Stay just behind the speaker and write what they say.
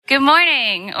Good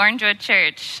morning, Orangewood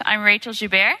Church. I'm Rachel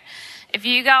Joubert. If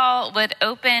you all would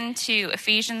open to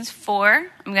Ephesians 4,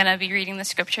 I'm going to be reading the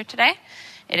scripture today.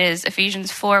 It is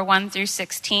Ephesians 4, 1 through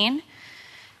 16.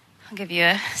 I'll give you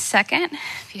a second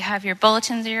if you have your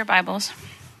bulletins or your Bibles.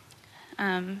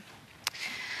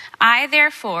 I,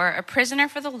 therefore, a prisoner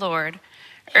for the Lord,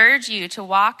 urge you to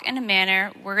walk in a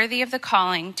manner worthy of the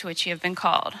calling to which you have been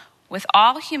called, with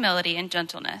all humility and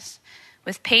gentleness,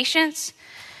 with patience,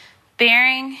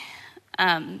 bearing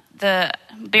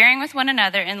with one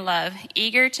another in love,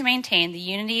 eager to maintain the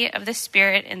unity of the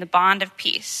Spirit in the bond of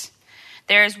peace.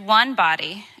 There is one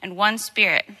body and one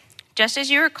Spirit, just as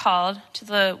you are called to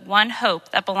the one hope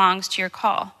that belongs to your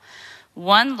call.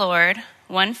 One Lord,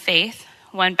 one faith,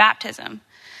 one baptism,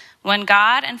 one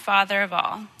God and Father of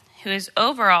all, who is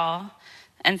over all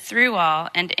and through all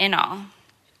and in all.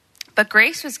 But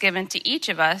grace was given to each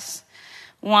of us,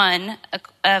 one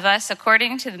of us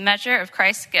according to the measure of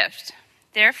Christ's gift.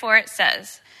 Therefore it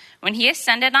says, when he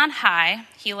ascended on high,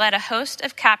 he led a host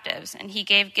of captives, and he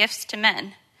gave gifts to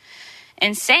men.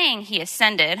 In saying he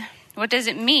ascended, what does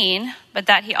it mean but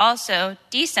that he also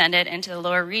descended into the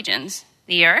lower regions,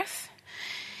 the earth?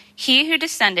 He who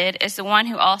descended is the one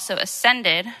who also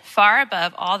ascended far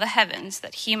above all the heavens,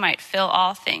 that he might fill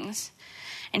all things.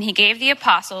 And he gave the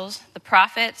apostles, the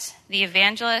prophets, the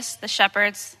evangelists, the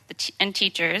shepherds, and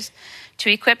teachers to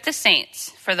equip the saints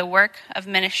for the work of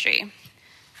ministry,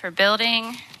 for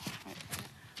building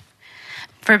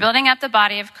up the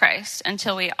body of Christ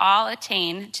until we all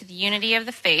attain to the unity of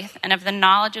the faith and of the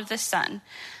knowledge of the Son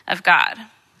of God,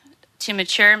 to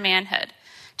mature manhood,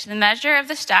 to the measure of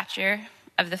the stature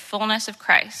of the fullness of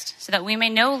Christ, so that we may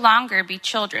no longer be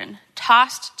children,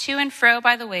 tossed to and fro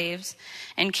by the waves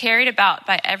and carried about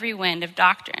by every wind of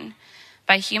doctrine,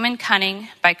 by human cunning,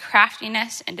 by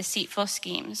craftiness and deceitful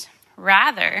schemes.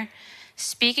 Rather,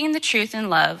 speaking the truth in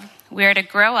love, we are to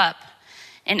grow up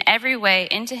in every way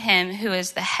into him who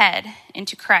is the head,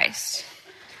 into Christ,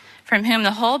 from whom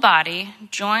the whole body,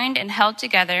 joined and held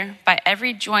together by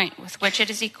every joint with which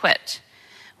it is equipped,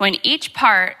 when each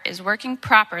part is working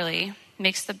properly,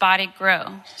 makes the body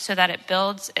grow so that it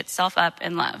builds itself up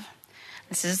in love.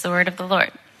 This is the word of the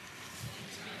Lord.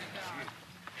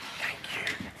 Thank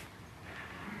you.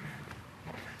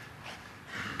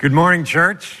 Good morning,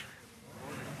 church.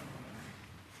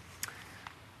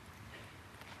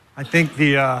 I think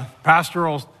the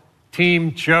pastoral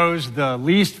team chose the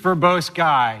least verbose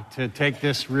guy to take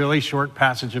this really short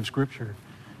passage of Scripture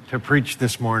to preach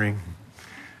this morning.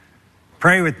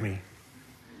 Pray with me.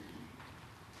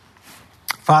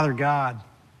 Father God,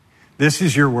 this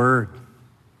is your word.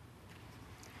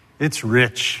 It's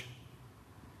rich.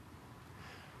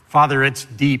 Father, it's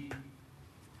deep.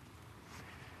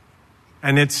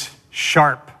 And it's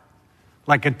sharp,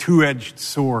 like a two-edged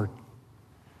sword.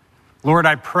 Lord,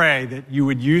 I pray that you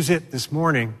would use it this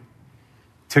morning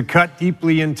to cut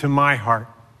deeply into my heart,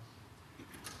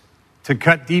 to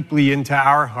cut deeply into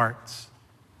our hearts,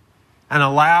 and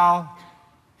allow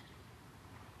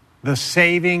the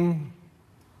saving,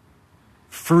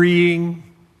 freeing,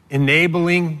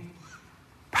 enabling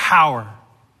power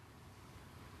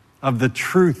of the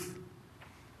truth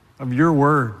of your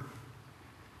word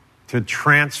to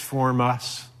transform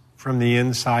us from the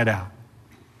inside out.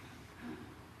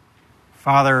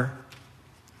 Father,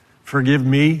 forgive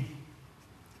me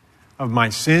of my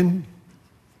sin,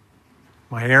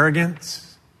 my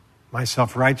arrogance, my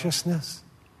self-righteousness,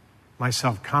 my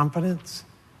self-confidence,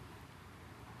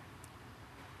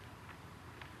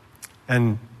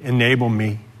 and enable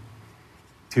me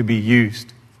to be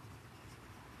used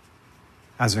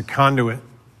as a conduit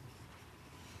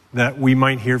that we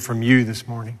might hear from you this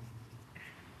morning.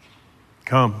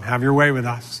 Come, have your way with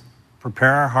us.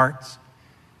 Prepare our hearts.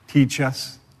 Teach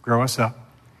us. Grow us up.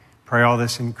 Pray all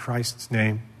this in Christ's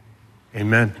name.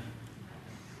 Amen.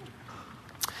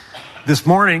 This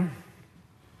morning,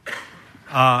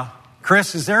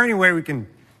 Chris, is there any way we can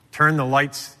turn the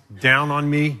lights down on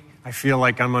me? I feel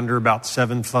like I'm under about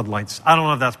 7 floodlights. I don't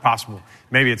know if that's possible.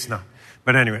 Maybe it's not.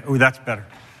 But anyway, that's better.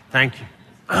 Thank you.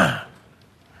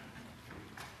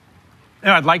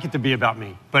 I'd like it to be about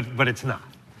me, but it's not.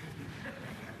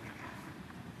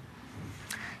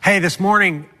 Hey, this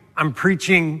morning I'm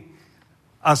preaching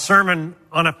a sermon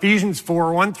on Ephesians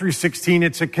 4, 1 through 16.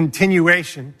 It's a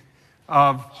continuation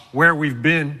of where we've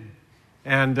been.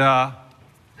 And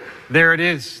there it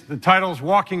is. The title's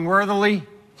Walking Worthily.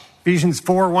 Ephesians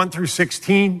 4, 1 through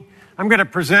 16. I'm going to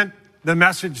present the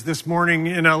message this morning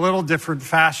in a little different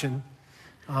fashion.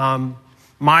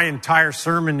 My entire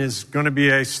sermon is going to be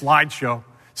a slideshow.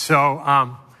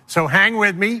 So hang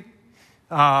with me.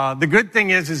 The good thing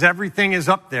is everything is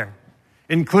up there.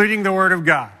 including the Word of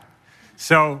God.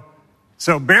 So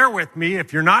bear with me.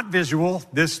 If you're not visual,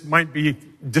 this might be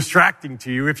distracting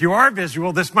to you. If you are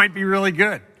visual, this might be really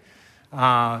good.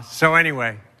 So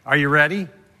anyway, are you ready?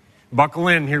 Buckle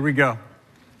in. Here we go.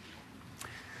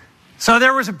 So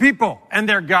there was a people, and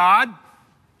their God,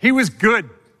 he was good.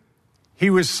 He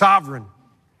was sovereign.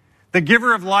 The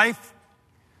giver of life,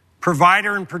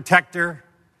 provider and protector.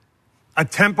 A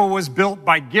temple was built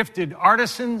by gifted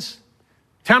artisans.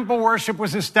 Temple worship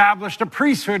was established. A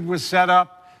priesthood was set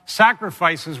up.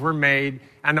 Sacrifices were made,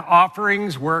 and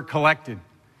offerings were collected.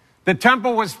 The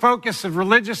temple was focus of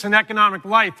religious and economic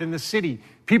life in the city.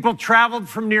 People traveled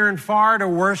from near and far to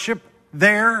worship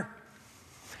there.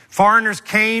 Foreigners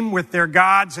came with their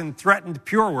gods and threatened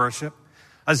pure worship.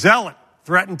 A zealot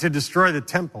threatened to destroy the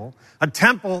temple.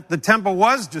 The temple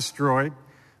was destroyed,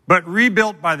 but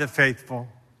rebuilt by the faithful.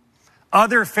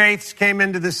 Other faiths came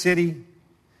into the city.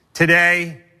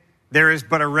 Today, there is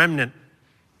but a remnant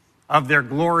of their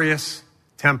glorious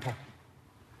temple.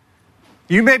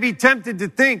 You may be tempted to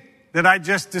think that I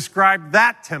just described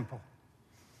that temple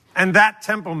and that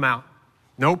Temple Mount.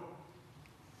 Nope.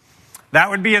 That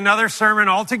would be another sermon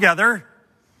altogether.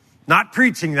 Not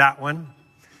preaching that one.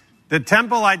 The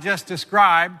temple I just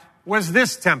described was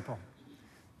this temple,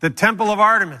 the Temple of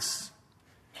Artemis.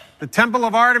 The Temple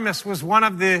of Artemis was one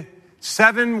of the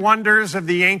 7 wonders of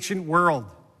the ancient world.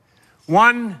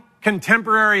 One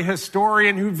contemporary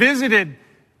historian who visited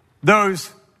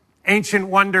those ancient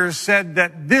wonders said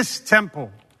that this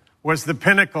temple was the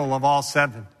pinnacle of all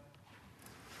 7.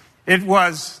 It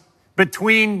was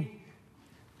between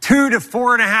 2 to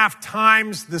 4.5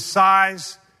 times the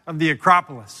size of the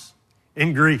Acropolis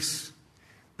in Greece.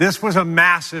 This was a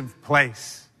massive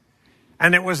place,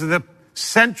 and it was the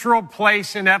central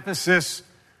place in Ephesus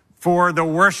for the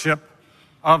worship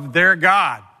of their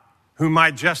God, whom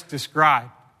I just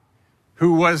described.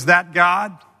 Who was that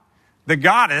god? The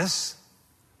goddess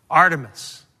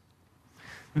Artemis.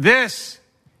 This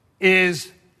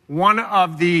is one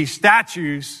of the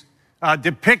statues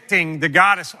depicting the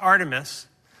goddess Artemis.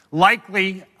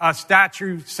 Likely a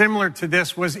statue similar to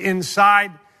this was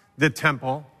inside the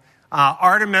temple.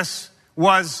 Artemis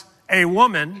was a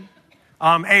woman,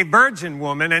 a virgin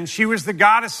woman, and she was the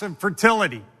goddess of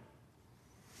fertility.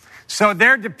 So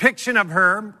their depiction of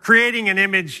her, creating an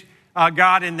image,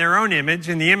 God in their own image,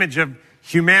 in the image of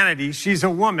humanity, she's a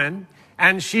woman,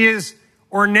 and she is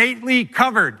ornately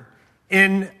covered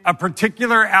in a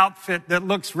particular outfit that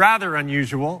looks rather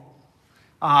unusual.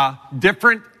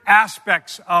 Different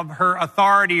aspects of her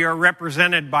authority are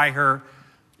represented by her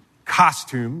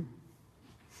costume.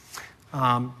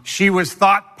 She was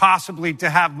thought possibly to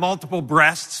have multiple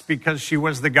breasts because she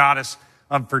was the goddess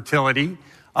of fertility.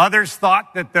 Others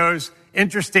thought that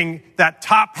that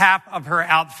top half of her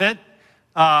outfit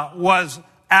was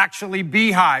actually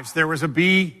beehives. There was a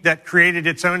bee that created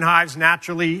its own hives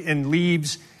naturally in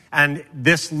leaves, and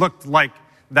this looked like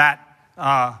that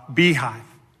beehive.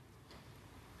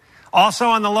 Also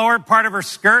on the lower part of her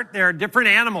skirt, there are different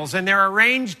animals, and they're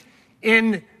arranged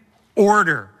in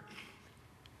order.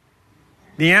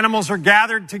 The animals are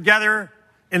gathered together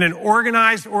in an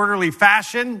organized, orderly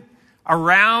fashion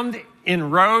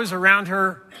in rows around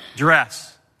her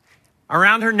dress.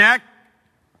 Around her neck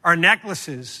are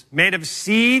necklaces made of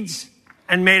seeds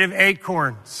and made of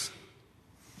acorns.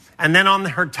 And then on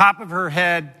her top of her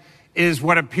head is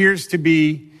what appears to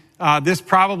be, this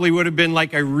probably would have been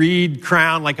like a reed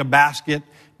crown, like a basket,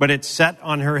 but it's set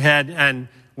on her head and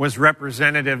was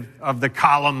representative of the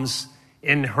columns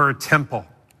in her temple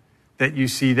that you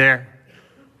see there.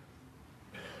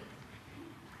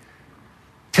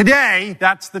 Today,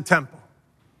 that's the temple.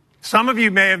 Some of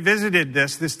you may have visited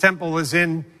this. This temple is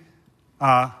in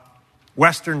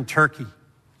Western Turkey,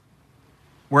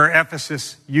 where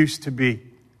Ephesus used to be.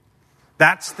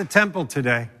 That's the temple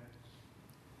today.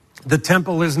 The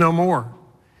temple is no more.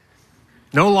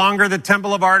 No longer the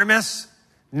temple of Artemis.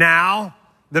 Now,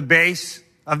 the base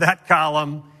of that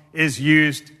column is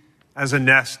used as a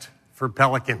nest for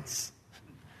pelicans.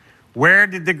 Where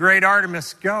did the great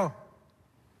Artemis go?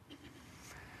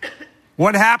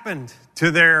 What happened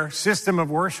to their system of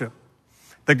worship?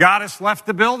 The goddess left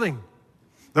the building.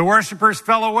 The worshipers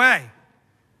fell away.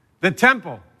 The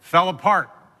temple fell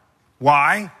apart.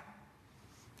 Why?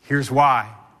 Here's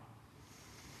why.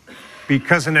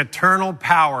 Because an eternal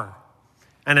power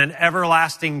and an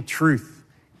everlasting truth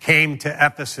came to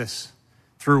Ephesus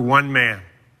through one man,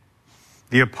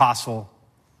 the Apostle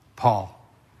Paul.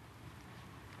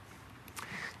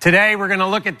 Today we're going to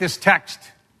look at this text.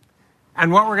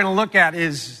 And what we're going to look at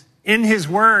is, in his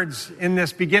words, in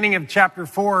this beginning of chapter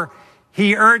 4,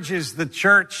 he urges the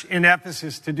church in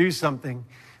Ephesus to do something.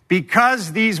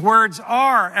 Because these words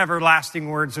are everlasting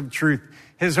words of truth,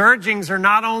 his urgings are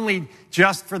not only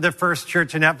just for the first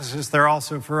church in Ephesus, they're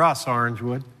also for us,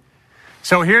 Orangewood.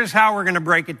 So here's how we're going to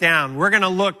break it down. We're going to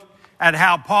look at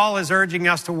how Paul is urging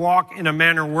us to walk in a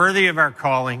manner worthy of our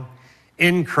calling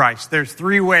in Christ. There's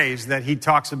 3 ways that he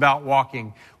talks about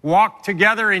walking. Walk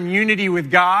together in unity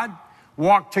with God,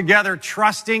 walk together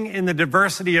trusting in the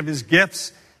diversity of his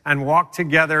gifts, and walk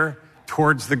together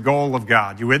towards the goal of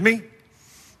God. You with me?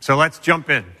 So let's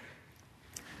jump in.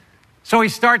 So he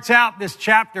starts out this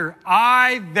chapter,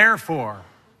 I therefore,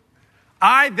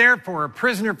 a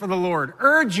prisoner for the Lord,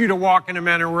 urge you to walk in a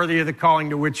manner worthy of the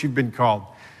calling to which you've been called.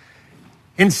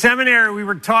 In seminary, we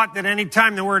were taught that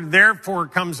anytime the word therefore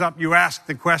comes up, you ask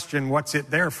the question, what's it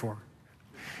there for?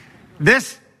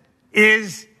 This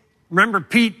is, remember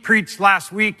Pete preached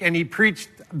last week and he preached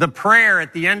the prayer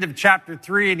at the end of chapter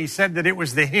 3 and he said that it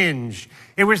was the hinge.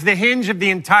 It was the hinge of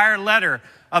the entire letter,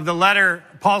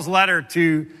 Paul's letter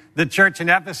to the church in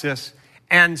Ephesus.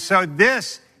 And so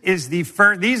these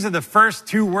are the first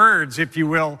 2 words, if you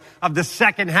will, of the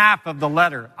second half of the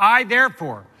letter. I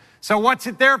therefore. So what's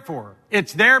it there for?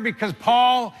 It's there because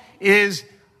Paul is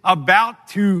about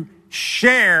to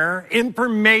share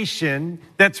information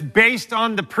that's based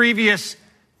on the previous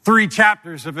 3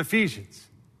 chapters of Ephesians.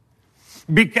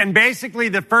 And basically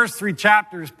the first 3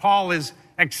 chapters, Paul is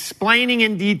explaining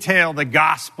in detail the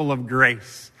gospel of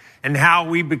grace and how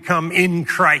we become in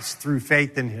Christ through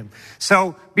faith in him.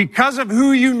 So because of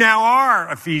who you now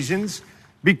are, Ephesians,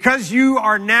 because you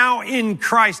are now in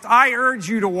Christ, I urge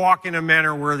you to walk in a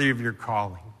manner worthy of your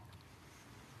calling.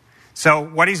 So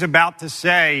what he's about to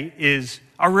say is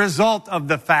a result of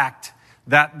the fact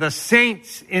that the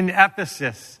saints in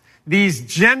Ephesus, these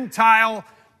Gentile,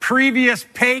 previous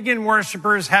pagan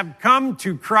worshipers, have come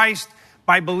to Christ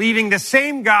by believing the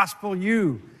same gospel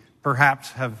you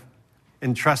perhaps have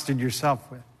entrusted yourself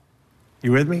with.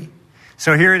 You with me?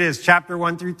 So here it is, chapter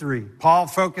 1 through 3. Paul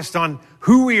focused on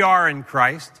who we are in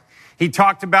Christ. He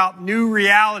talked about new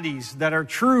realities that are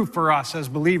true for us as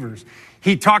believers.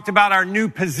 He talked about our new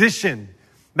position,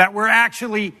 that we're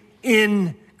actually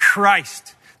in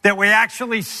Christ, that we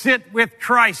actually sit with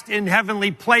Christ in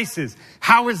heavenly places.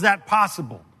 How is that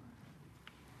possible?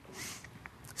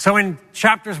 So in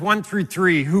chapters 1 through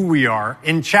 3, who we are.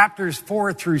 In chapters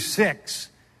 4 through 6,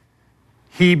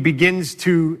 he begins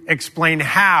to explain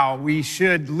how we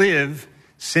should live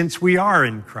since we are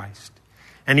in Christ.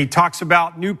 And he talks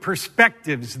about new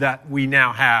perspectives that we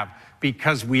now have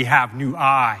because we have new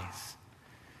eyes.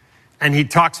 And he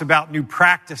talks about new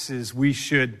practices we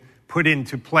should put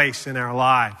into place in our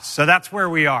lives. So that's where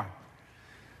we are.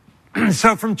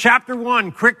 So from chapter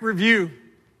 1, quick review.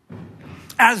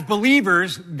 As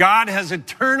believers, God has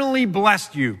eternally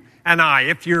blessed you and I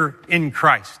if you're in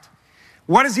Christ.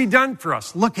 What has he done for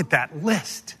us? Look at that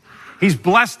list. He's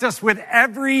blessed us with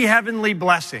every heavenly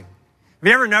blessing. Have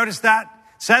you ever noticed that?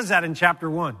 It says that in chapter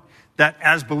 1, that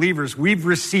as believers, we've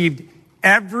received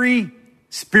every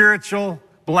spiritual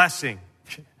blessing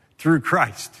through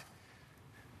Christ.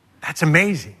 That's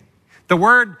amazing. The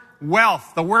word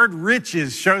wealth, the word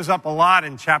riches shows up a lot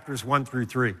in chapters 1 through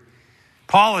 3.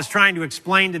 Paul is trying to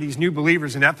explain to these new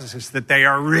believers in Ephesus that they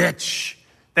are rich.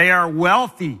 They are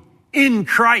wealthy in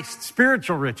Christ,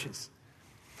 spiritual riches.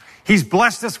 He's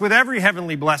blessed us with every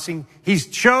heavenly blessing. He's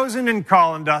chosen and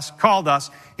called us.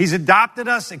 He's adopted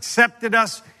us, accepted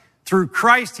us through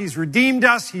Christ. He's redeemed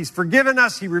us. He's forgiven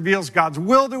us. He reveals God's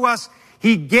will to us.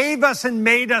 He gave us and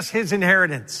made us his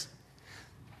inheritance.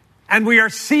 And we are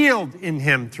sealed in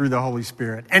him through the Holy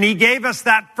Spirit. And he gave us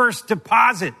that first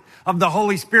deposit of the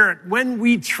Holy Spirit when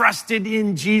we trusted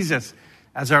in Jesus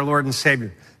as our Lord and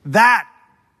Savior. That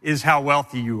is how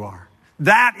wealthy you are.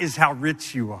 That is how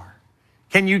rich you are.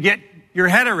 Can you get your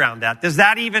head around that? Does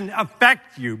that even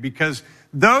affect you? Because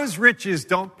those riches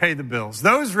don't pay the bills.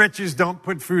 Those riches don't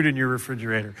put food in your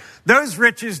refrigerator. Those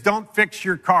riches don't fix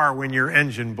your car when your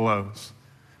engine blows.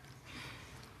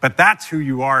 But that's who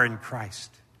you are in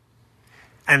Christ.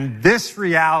 And this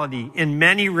reality, in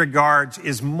many regards,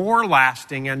 is more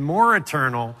lasting and more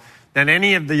eternal than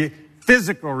any of the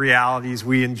physical realities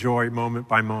we enjoy moment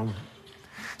by moment.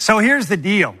 So here's the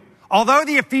deal. Although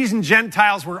the Ephesian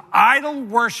Gentiles were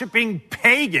idol-worshiping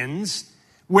pagans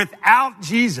without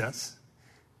Jesus,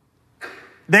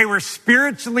 they were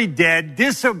spiritually dead,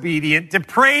 disobedient,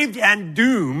 depraved, and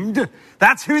doomed.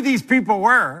 That's who these people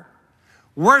were.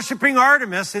 Worshiping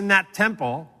Artemis in that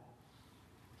temple.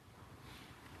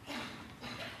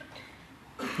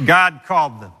 God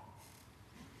called them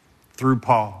through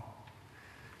Paul.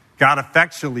 God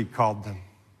effectually called them.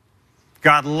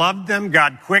 God loved them.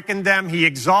 God quickened them. He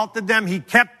exalted them. He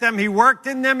kept them. He worked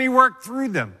in them. He worked through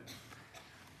them.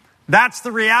 That's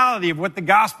the reality of what the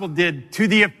gospel did to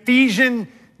the Ephesian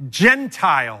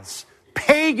Gentiles,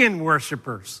 pagan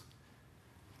worshipers.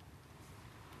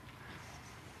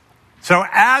 So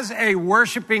as a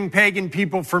worshiping pagan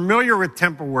people familiar with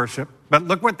temple worship, but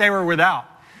look what they were without.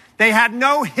 They had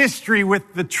no history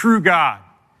with the true God.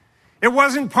 It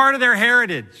wasn't part of their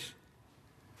heritage.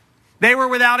 They were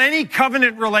without any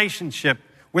covenant relationship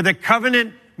with a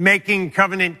covenant-making,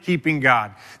 covenant-keeping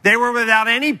God. They were without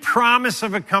any promise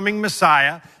of a coming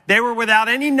Messiah. They were without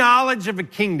any knowledge of a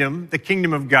kingdom, the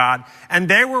kingdom of God. And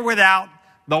they were without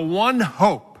the one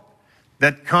hope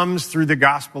that comes through the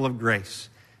gospel of grace.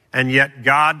 And yet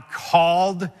God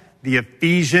called the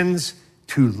Ephesians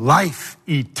to life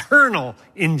eternal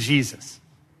in Jesus.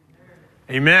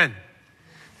 Amen.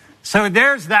 So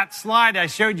there's that slide I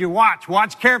showed you.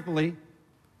 Watch carefully.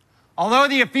 Although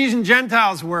the Ephesian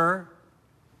Gentiles were,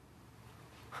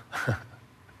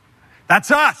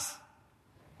 that's us.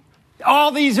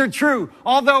 All these are true.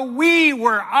 Although we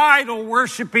were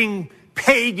idol-worshiping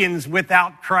pagans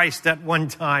without Christ at one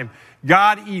time,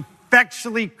 God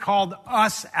effectually called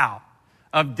us out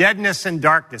of deadness and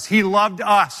darkness. He loved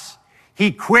us.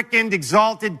 He quickened,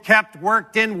 exalted, kept,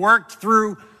 worked in, worked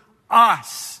through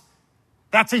us.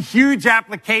 That's a huge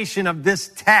application of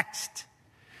this text.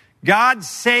 God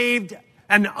saved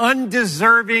an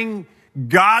undeserving,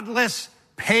 godless,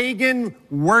 pagan,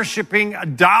 worshiping,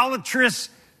 idolatrous,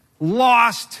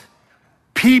 lost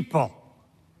people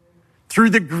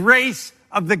through the grace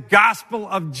of the gospel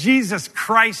of Jesus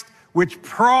Christ, which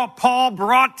Paul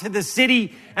brought to the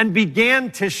city and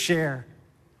began to share.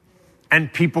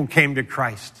 And people came to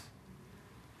Christ.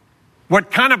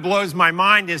 What kind of blows my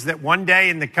mind is that one day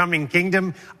in the coming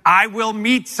kingdom, I will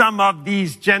meet some of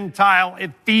these Gentile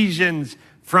Ephesians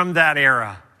from that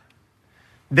era.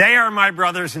 They are my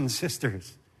brothers and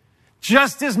sisters,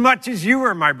 just as much as you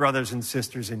are my brothers and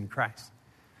sisters in Christ.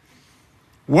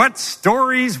 What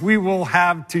stories we will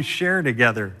have to share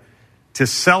together to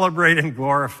celebrate and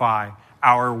glorify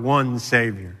our one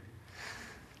Savior.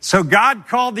 So God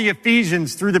called the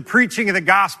Ephesians through the preaching of the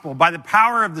gospel by the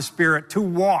power of the Spirit to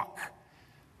walk.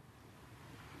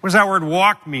 What does that word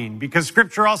walk mean? Because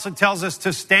Scripture also tells us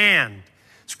to stand.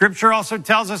 Scripture also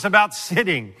tells us about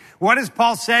sitting. What is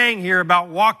Paul saying here about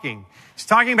walking? He's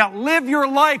talking about live your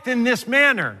life in this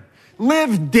manner.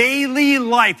 Live daily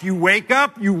life. You wake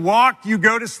up, you walk, you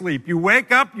go to sleep. You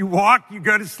wake up, you walk, you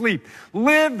go to sleep.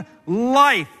 Live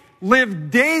life. Live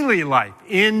daily life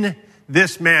in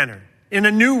this manner, in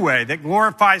a new way that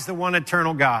glorifies the one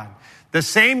eternal God. The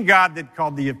same God that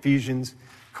called the Ephesians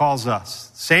calls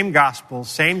us. Same gospel,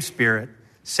 same Spirit,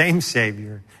 same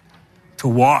Savior to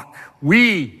walk.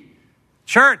 We,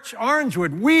 church,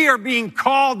 Orangewood, we are being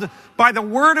called by the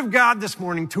Word of God this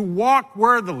morning to walk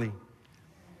worthily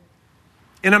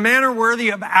in a manner worthy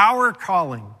of our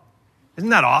calling. Isn't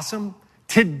that awesome?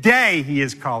 Today He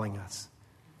is calling us.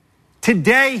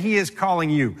 Today He is calling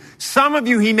you. Some of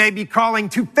you He may be calling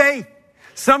to faith.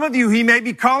 Some of you He may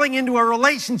be calling into a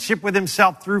relationship with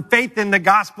Himself through faith in the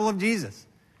gospel of Jesus.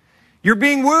 You're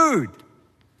being wooed.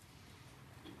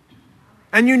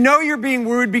 And you know you're being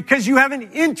wooed because you have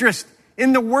an interest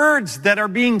in the words that are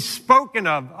being spoken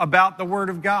of about the Word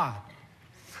of God.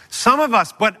 Some of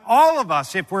us, but all of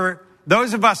us, if we're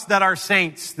those of us that are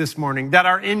saints this morning, that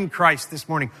are in Christ this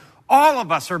morning, all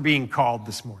of us are being called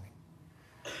this morning.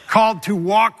 Called to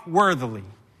walk worthily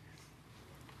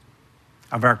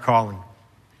of our calling.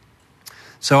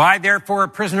 So I, therefore, a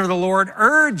prisoner of the Lord,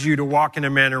 urge you to walk in a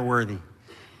manner worthy.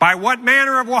 By what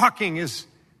manner of walking is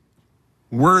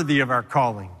worthy of our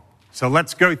calling? So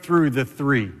let's go through the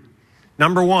three.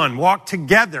 Number one, walk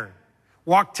together.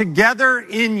 Walk together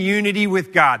in unity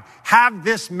with God. Have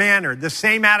this manner, the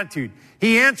same attitude.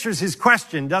 He answers his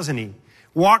question, doesn't he?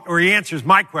 He answers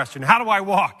my question. How do I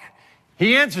walk?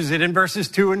 He answers it in verses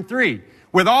 2 and 3.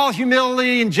 With all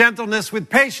humility and gentleness, with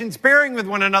patience, bearing with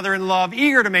one another in love,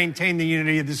 eager to maintain the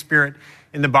unity of the Spirit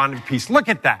in the bond of peace. Look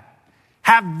at that.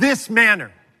 Have this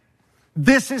manner.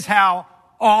 This is how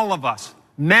all of us,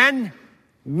 men,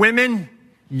 women,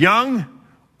 young,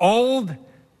 old,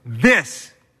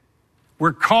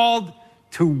 we're called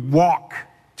to walk,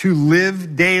 to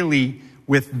live daily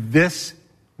with this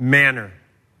manner.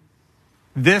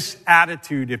 This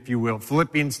attitude, if you will.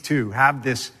 Philippians 2, have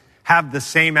the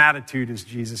same attitude as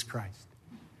Jesus Christ.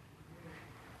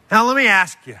 Now let me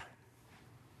ask you.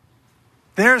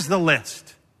 There's the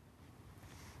list.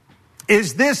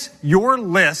 Is this your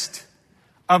list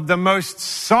of the most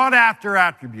sought after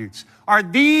attributes? Are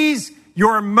these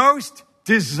your most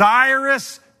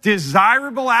desirous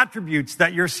desirable attributes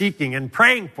that you're seeking and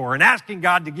praying for and asking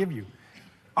God to give you?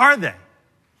 Are they?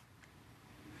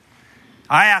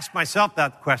 I asked myself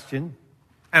that question,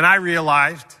 and I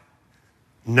realized,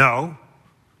 no.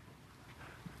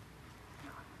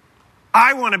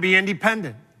 I want to be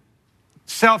independent,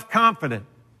 self-confident.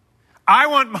 I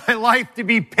want my life to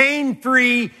be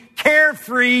pain-free,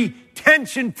 carefree,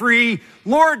 tension-free.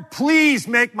 Lord, please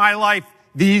make my life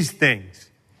these things.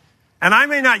 And I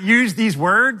may not use these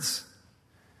words,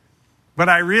 but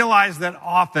I realize that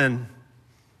often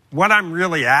what I'm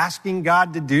really asking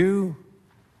God to do,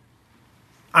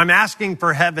 I'm asking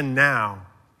for heaven now.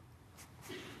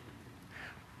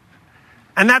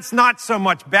 And that's not so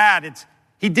much bad.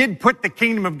 He did put the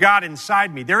kingdom of God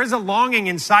inside me. There is a longing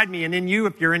inside me and in you,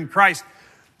 if you're in Christ,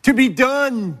 to be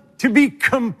done, to be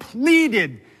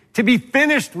completed, to be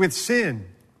finished with sin.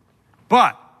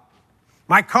 But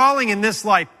my calling in this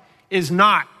life is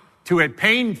not to a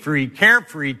pain-free,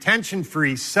 carefree,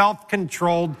 tension-free,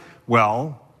 self-controlled,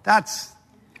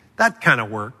 that kind of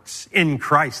works in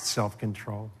Christ,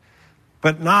 self-control,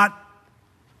 but not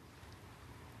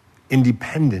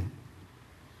independent.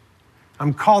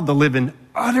 I'm called to live in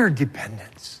utter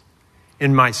dependence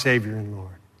in my Savior and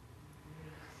Lord.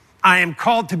 I am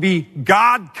called to be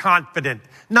God-confident,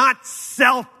 not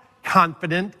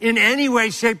self-confident in any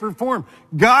way, shape, or form.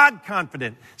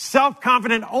 God-confident,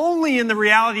 self-confident only in the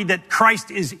reality that Christ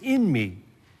is in me.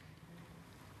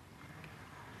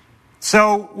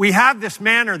 So we have this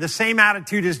manner, the same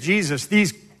attitude as Jesus,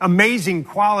 these amazing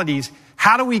qualities.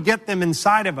 How do we get them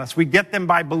inside of us? We get them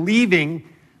by believing.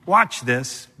 Watch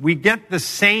this. We get the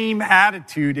same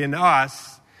attitude in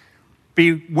us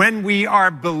when we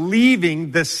are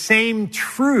believing the same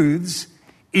truths,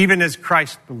 even as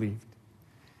Christ believed.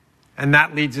 And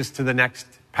that leads us to the next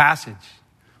passage.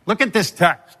 Look at this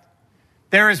text.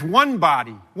 There is one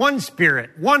body, one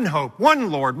Spirit, one hope, one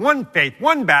Lord, one faith,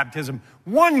 one baptism,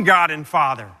 one God and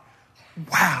Father.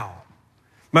 Wow.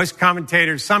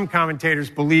 Some commentators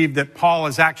believe that Paul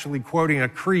is actually quoting a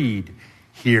creed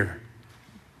here.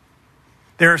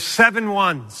 There are 7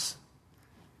 ones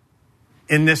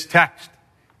in this text.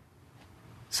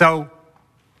 So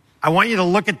I want you to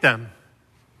look at them.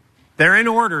 They're in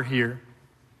order here.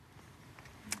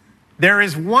 There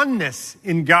is oneness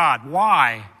in God.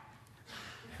 Why?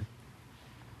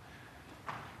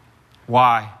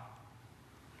 Why?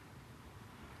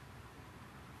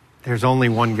 There's only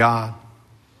one God.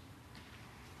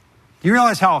 Do you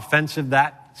realize how offensive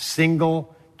that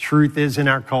single truth is in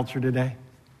our culture today?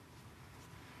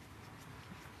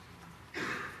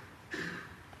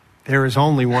 There is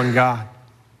only one God.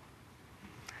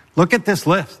 Look at this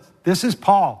list. This is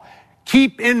Paul.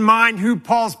 Keep in mind who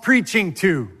Paul's preaching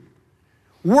to.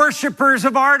 Worshippers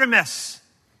of Artemis.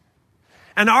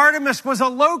 And Artemis was a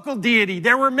local deity.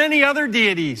 There were many other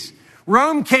deities.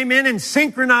 Rome came in and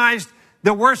synchronized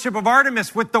the worship of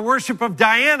Artemis with the worship of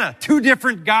Diana, 2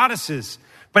 different goddesses,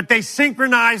 but they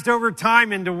synchronized over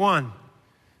time into one.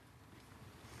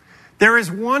 There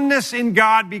is oneness in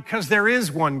God because there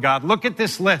is one God. Look at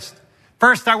this list.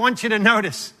 First, I want you to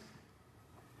notice,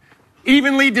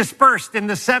 evenly dispersed in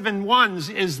the 7 ones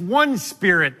is one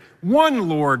Spirit, one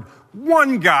Lord,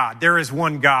 one God. There is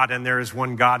one God and there is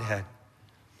one Godhead.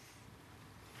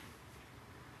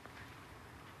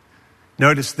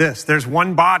 Notice this. There's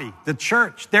one body, the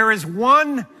church. There is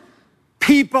one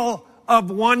people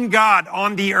of one God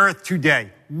on the earth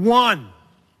today. One.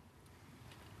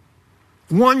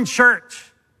 One church.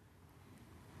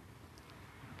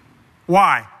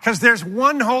 Why? Because there's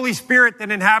one Holy Spirit that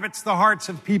inhabits the hearts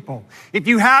of people. If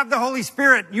you have the Holy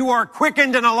Spirit, you are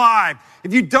quickened and alive.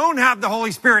 If you don't have the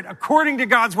Holy Spirit, according to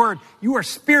God's word, you are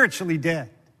spiritually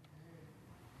dead.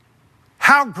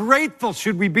 How grateful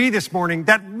should we be this morning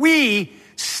that we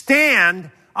stand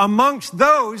amongst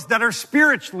those that are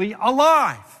spiritually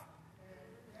alive?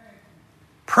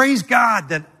 Praise God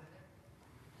that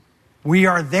we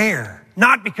are there,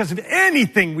 not because of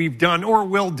anything we've done or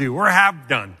will do or have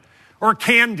done or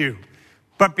can do,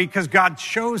 but because God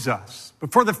chose us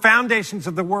before the foundations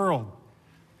of the world,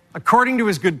 according to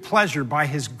his good pleasure by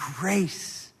his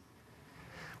grace.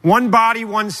 One body,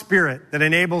 one Spirit that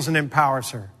enables and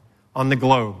empowers her on the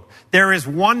globe. There is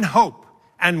one hope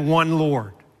and one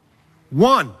Lord.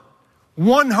 One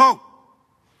hope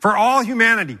for all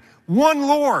humanity. One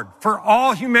Lord for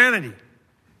all humanity.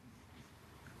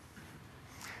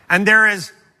 And there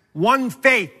is one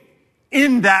faith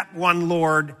in that one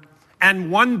Lord and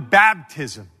one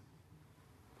baptism.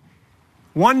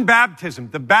 One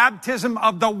baptism, the baptism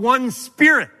of the one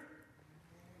Spirit.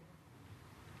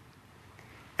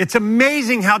 It's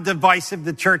amazing how divisive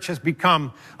the church has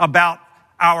become about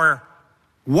our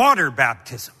water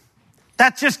baptism.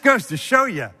 That just goes to show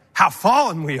you how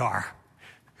fallen we are.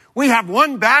 We have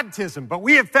one baptism, but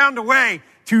we have found a way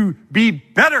to be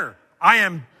better. I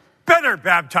am better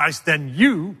baptized than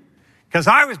you, because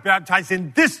I was baptized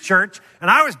in this church, and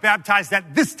I was baptized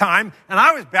at this time, and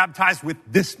I was baptized with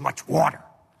this much water.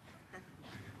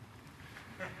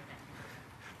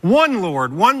 One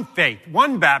Lord, one faith,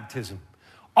 one baptism.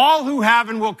 All who have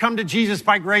and will come to Jesus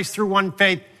by grace through one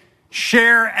faith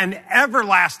share an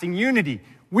everlasting unity.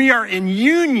 We are in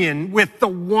union with the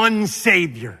one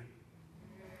Savior.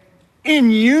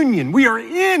 In union. We are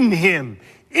in him,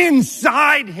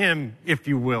 inside him, if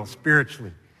you will,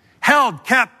 spiritually. Held,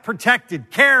 kept,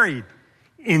 protected, carried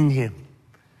in him.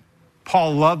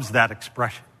 Paul loves that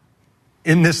expression.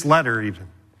 In this letter even.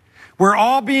 We're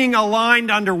all being aligned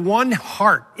under one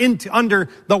heart, under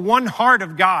the one heart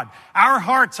of God. Our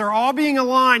hearts are all being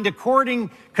aligned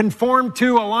conformed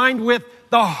to, aligned with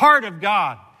the heart of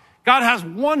God. God has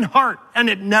one heart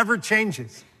and it never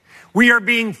changes. We are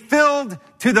being filled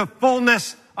to the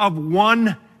fullness of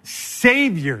one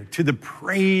Savior, to the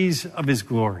praise of his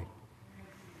glory.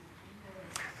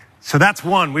 So that's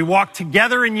one. We walk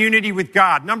together in unity with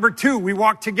God. Number two, we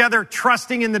walk together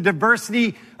trusting in the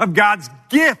diversity of God's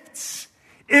gifts.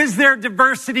 Is there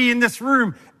diversity in this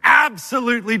room?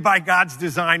 Absolutely, by God's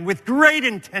design, with great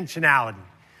intentionality.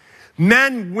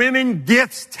 Men, women,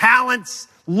 gifts, talents,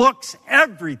 looks,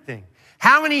 everything.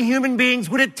 How many human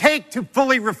beings would it take to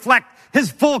fully reflect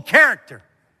his full character?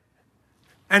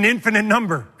 An infinite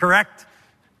number, correct?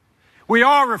 We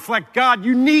all reflect God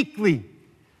uniquely.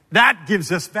 That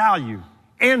gives us value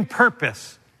and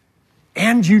purpose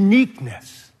and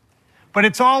uniqueness. But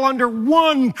it's all under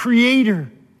one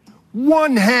creator,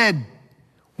 one head,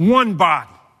 one body,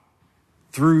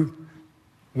 through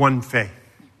one faith.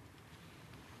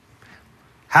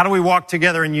 How do we walk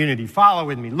together in unity? Follow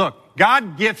with me. Look,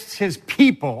 God gifts his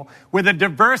people with a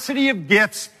diversity of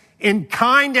gifts in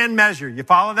kind and measure. You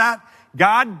follow that?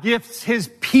 God gifts his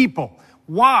people.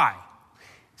 Why?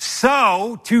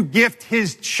 So to gift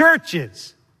his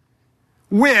churches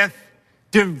with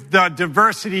the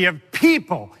diversity of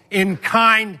people in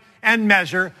kind and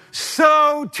measure,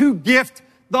 so to gift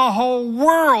the whole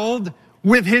world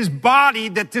with his body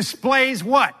that displays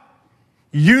what?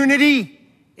 Unity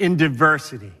in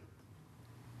diversity.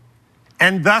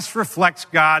 And thus reflects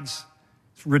God's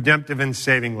redemptive and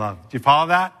saving love. Do you follow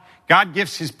that? God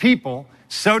gifts his people,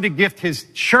 so to gift his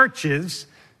churches,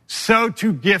 so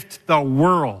to gift the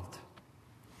world.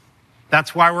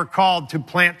 That's why we're called to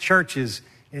plant churches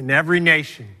in every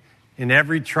nation, in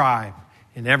every tribe,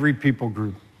 in every people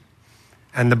group.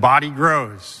 And the body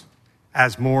grows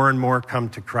as more and more come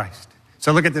to Christ.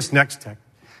 So look at this next text,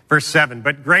 verse 7.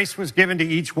 But grace was given to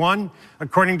each one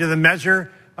according to the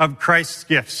measure of Christ's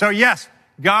gift. So yes,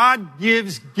 God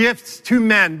gives gifts to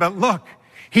men, but look,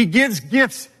 he gives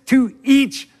gifts to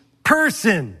each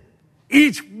person.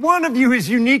 Each one of you is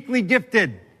uniquely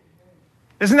gifted.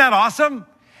 Isn't that awesome?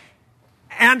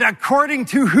 And according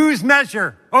to whose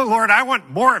measure? Oh Lord, I want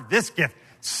more of this gift.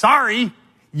 Sorry,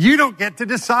 you don't get to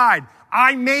decide.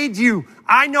 I made you.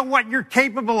 I know what you're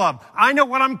capable of. I know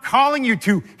what I'm calling you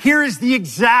to. Here is the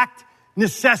exact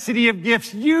necessity of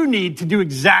gifts you need to do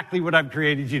exactly what I've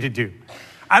created you to do.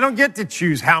 I don't get to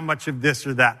choose how much of this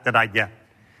or that I get.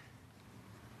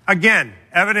 Again,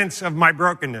 evidence of my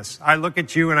brokenness. I look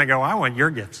at you and I go, I want your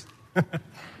gifts.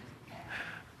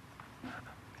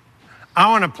 I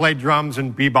want to play drums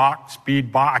and beatbox.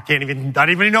 I don't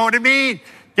even know what it means.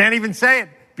 Can't even say it.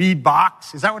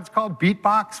 Beatbox. Is that what it's called?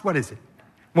 Beatbox? What is it?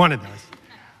 One of those.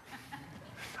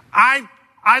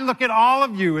 I look at all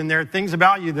of you and there are things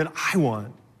about you that I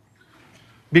want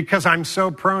because I'm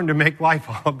so prone to make life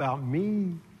all about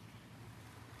me.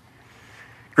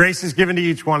 Grace is given to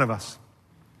each one of us.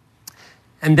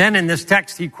 And then in this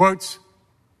text, he quotes,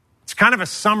 it's kind of a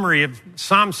summary of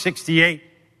Psalm 68.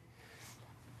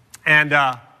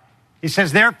 And he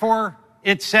says, therefore,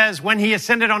 it says, when he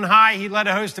ascended on high, he led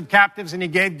a host of captives and he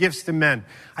gave gifts to men.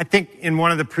 I think in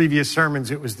one of the previous sermons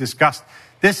it was discussed.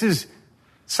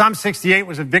 Psalm 68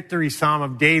 was a victory psalm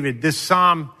of David. This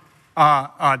psalm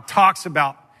talks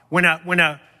about when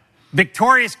a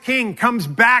victorious king comes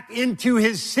back into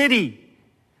his city,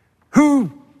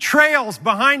 who trails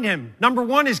behind him. Number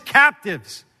one is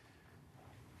captives.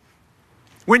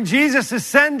 When Jesus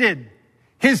ascended,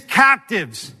 his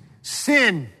captives,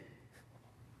 sin,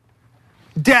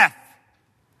 death,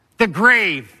 the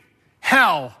grave,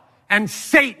 hell, and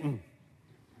Satan,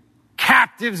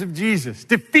 captives of Jesus,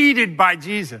 defeated by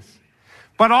Jesus.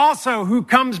 But also who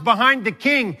comes behind the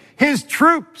king, his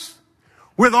troops,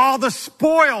 with all the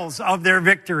spoils of their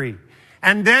victory.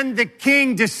 And then the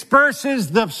king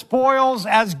disperses the spoils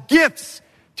as gifts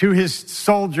to his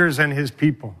soldiers and his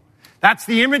people. That's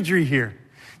the imagery here.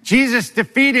 Jesus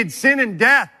defeated sin and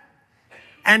death.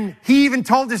 And he even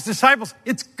told his disciples,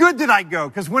 it's good that I go,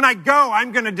 because when I go,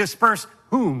 I'm going to disperse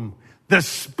whom? The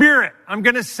Spirit. I'm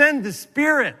going to send the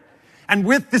Spirit. And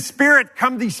with the Spirit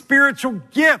come these spiritual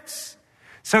gifts.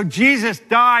 So Jesus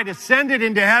died, ascended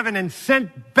into heaven, and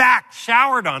sent back,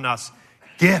 showered on us,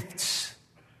 gifts,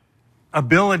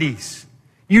 abilities,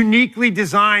 uniquely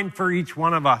designed for each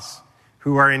one of us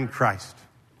who are in Christ.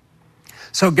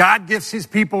 So God gives his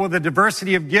people with a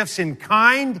diversity of gifts in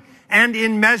kind and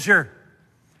in measure.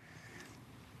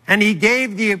 And he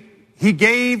gave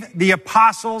the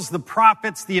apostles, the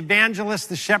prophets, the evangelists,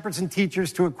 the shepherds and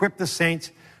teachers to equip the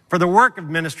saints for the work of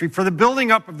ministry, for the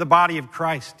building up of the body of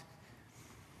Christ.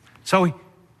 So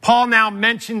Paul now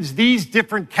mentions these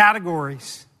different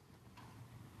categories.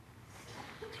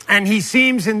 And he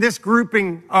seems in this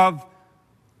grouping of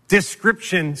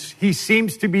descriptions, he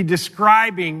seems to be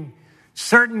describing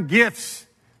certain gifts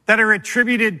that are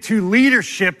attributed to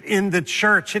leadership in the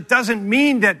church. It doesn't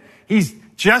mean that he's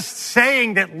just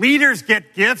saying that leaders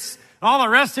get gifts. All the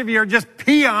rest of you are just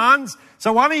peons.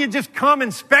 So why don't you just come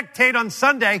and spectate on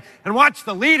Sunday and watch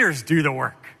the leaders do the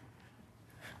work?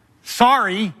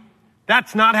 Sorry,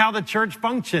 that's not how the church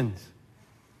functions.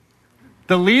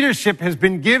 The leadership has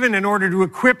been given in order to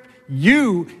equip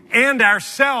you and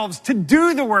ourselves to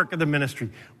do the work of the ministry.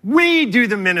 We do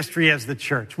the ministry as the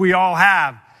church. We all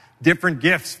have different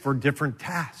gifts for different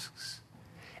tasks.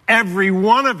 Every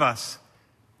one of us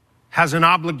has an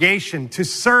obligation to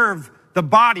serve the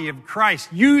body of Christ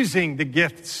using the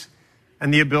gifts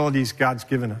and the abilities God's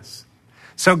given us.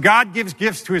 So God gives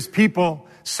gifts to his people,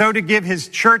 so to give his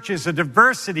churches a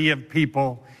diversity of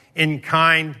people in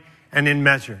kind and in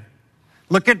measure.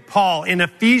 Look at Paul in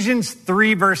Ephesians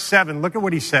 3, verse 7. Look at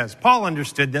what he says. Paul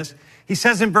understood this. He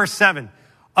says in verse 7,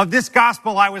 of this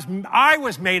gospel I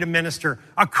was made a minister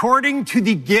according to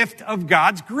the gift of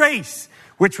God's grace,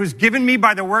 which was given me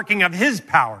by the working of his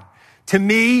power. To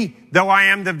me, though I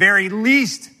am the very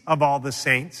least of all the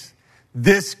saints,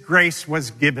 this grace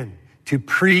was given to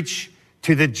preach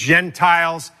to the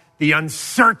Gentiles the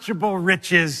unsearchable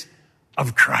riches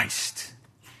of Christ.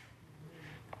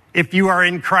 If you are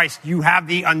in Christ, you have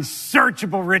the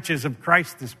unsearchable riches of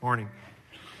Christ this morning.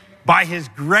 By his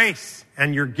grace,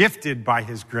 and you're gifted by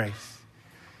his grace.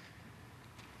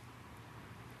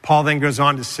 Paul then goes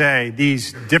on to say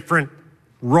these different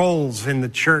roles in the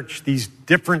church, these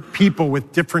different people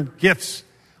with different gifts.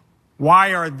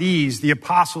 Why are these, the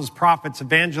apostles, prophets,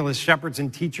 evangelists, shepherds,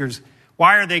 and teachers,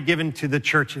 why are they given to the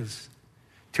churches?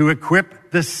 To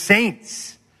equip the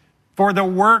saints for the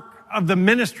work of the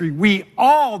ministry. We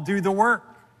all do the work.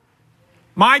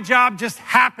 My job just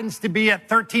happens to be at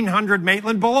 1300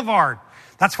 Maitland Boulevard.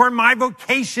 That's where my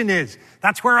vocation is.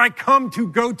 That's where I come to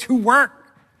go to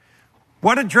work.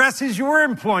 What address is your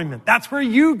employment? That's where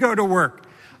you go to work.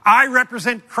 I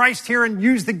represent Christ here and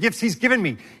use the gifts he's given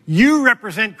me. You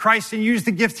represent Christ and use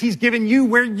the gifts he's given you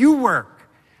where you work.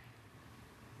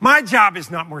 My job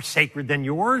is not more sacred than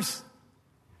yours.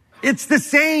 It's the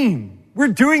same. We're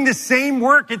doing the same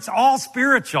work. It's all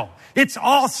spiritual. It's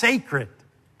all sacred.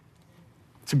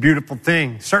 It's a beautiful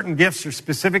thing. Certain gifts are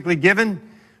specifically given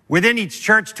within each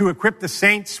church to equip the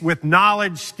saints with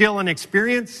knowledge, skill, and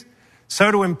experience. So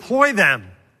to employ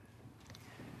them,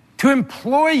 to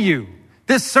employ you.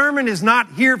 This sermon is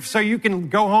not here so you can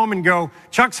go home and go,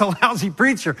 Chuck's a lousy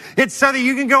preacher. It's so that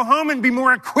you can go home and be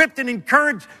more equipped and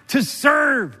encouraged to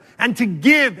serve and to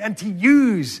give and to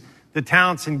use the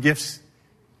talents and gifts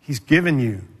he's given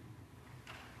you.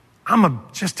 I'm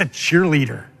just a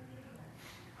cheerleader.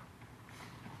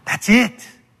 That's it.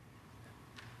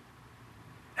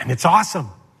 And it's awesome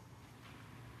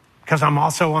because I'm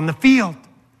also on the field.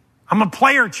 I'm a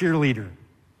player cheerleader.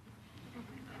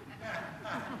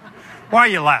 Why are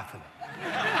you laughing?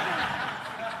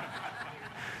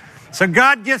 So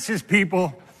God gifts his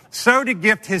people, so to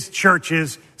gift his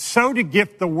churches, so to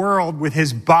gift the world with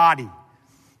his body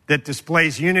that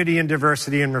displays unity and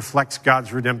diversity and reflects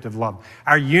God's redemptive love.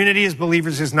 Our unity as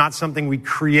believers is not something we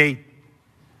create.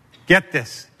 Get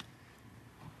this.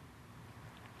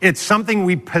 It's something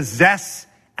we possess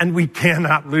and we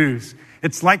cannot lose.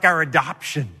 It's like our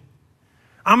adoption.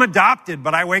 I'm adopted,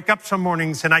 but I wake up some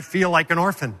mornings and I feel like an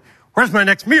orphan. Where's my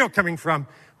next meal coming from?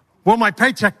 Will my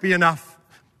paycheck be enough?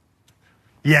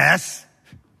 Yes.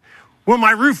 Will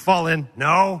my roof fall in?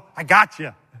 No, I got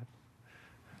you.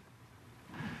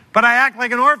 But I act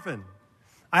like an orphan.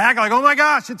 I act like, oh my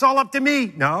gosh, it's all up to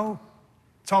me. No,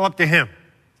 it's all up to him.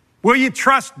 Will you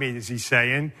trust me, is he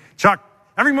saying? Chuck,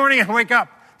 every morning I wake up,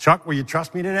 Chuck, will you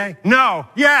trust me today? No.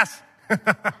 Yes.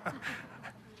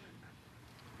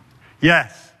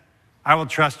 Yes, I will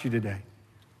trust you today.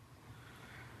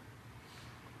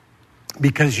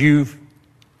 Because you've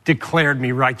declared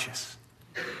me righteous.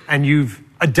 And you've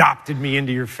adopted me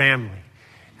into your family.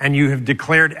 And you have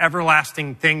declared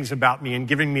everlasting things about me and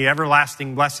given me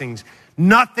everlasting blessings.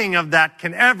 Nothing of that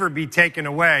can ever be taken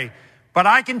away. But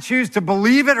I can choose to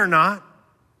believe it or not,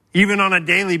 even on a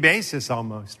daily basis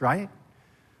almost, right?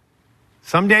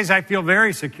 Some days I feel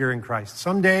very secure in Christ.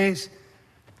 Some days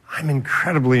I'm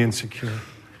incredibly insecure.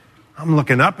 I'm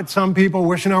looking up at some people,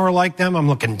 wishing I were like them. I'm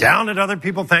looking down at other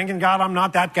people, thanking God I'm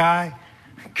not that guy.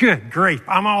 Good grief,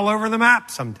 I'm all over the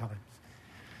map sometimes.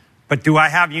 But do I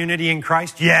have unity in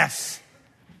Christ? Yes,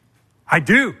 I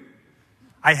do.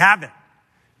 I have it.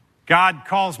 God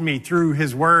calls me through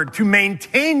his word to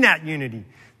maintain that unity.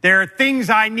 There are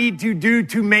things I need to do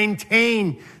to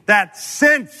maintain that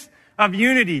sense of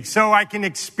unity so I can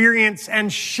experience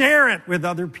and share it with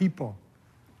other people.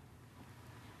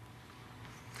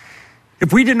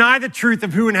 If we deny the truth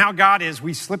of who and how God is,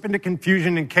 we slip into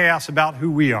confusion and chaos about who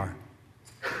we are.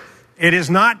 It is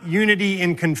not unity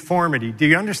in conformity. Do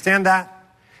you understand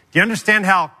that? Do you understand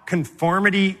how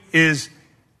conformity is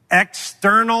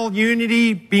external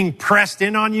unity being pressed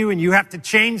in on you and you have to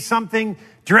change something,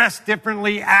 dress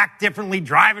differently, act differently,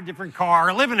 drive a different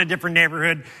car, live in a different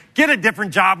neighborhood, get a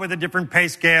different job with a different pay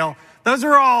scale?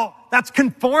 That's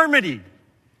conformity.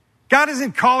 God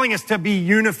isn't calling us to be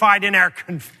unified in our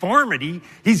conformity.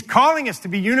 He's calling us to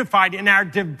be unified in our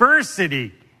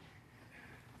diversity.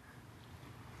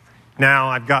 Now,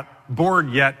 I've got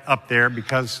board yet up there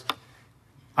because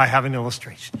I have an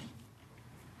illustration.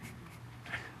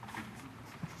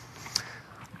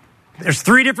 There's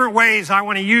 3 different ways I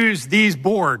want to use these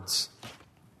boards.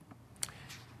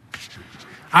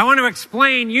 I want to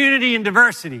explain unity and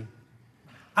diversity.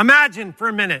 Imagine for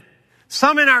a minute,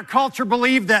 some in our culture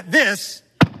believe that this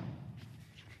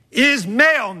is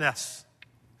maleness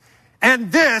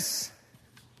and this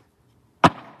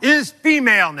is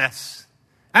femaleness,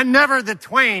 and never the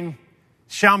twain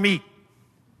shall meet.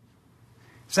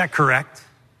 Is that correct?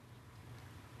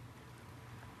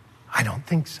 I don't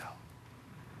think so.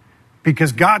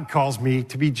 Because God calls me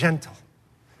to be gentle.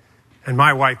 And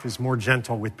my wife is more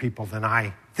gentle with people than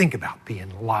I think about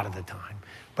being a lot of the time.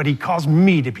 But he calls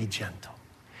me to be gentle.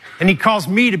 And he calls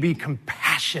me to be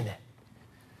compassionate.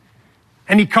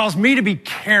 And he calls me to be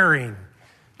caring.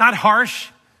 Not harsh,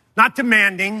 not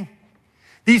demanding.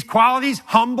 These qualities,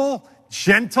 humble,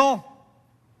 gentle.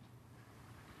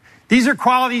 These are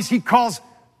qualities he calls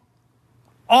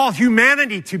all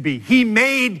humanity to be. He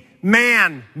made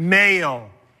man male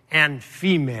and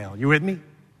female. You with me?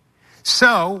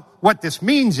 So, what this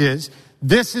means is,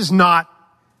 this is not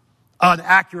an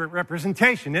accurate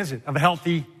representation, is it, of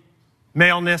healthy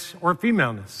maleness or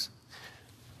femaleness.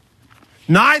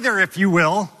 Neither, if you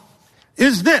will,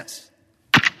 is this.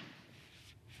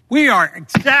 We are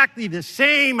exactly the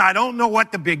same. I don't know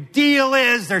what the big deal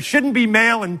is. There shouldn't be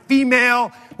male and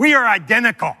female. We are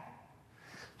identical.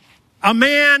 A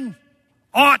man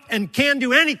ought and can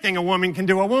do anything a woman can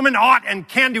do. A woman ought and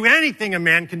can do anything a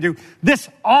man can do. This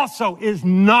also is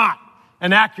not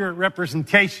an accurate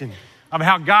representation of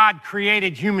how God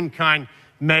created humankind,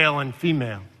 male and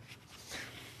female.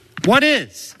 What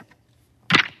is?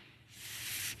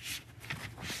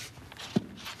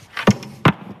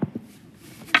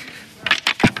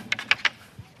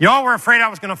 Y'all were afraid I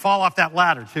was going to fall off that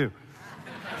ladder, too.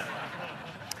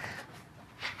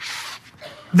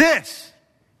 This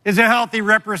is a healthy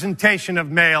representation of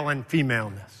male and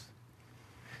femaleness.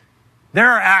 There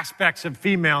are aspects of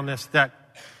femaleness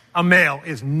that a male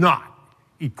is not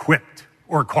equipped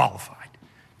or qualified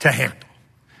to handle.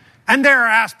 And there are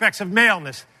aspects of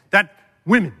maleness that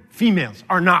women, females,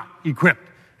 are not equipped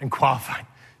and qualified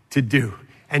to do.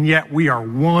 And yet we are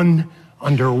one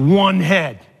under one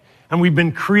head. And we've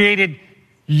been created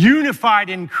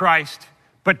unified in Christ,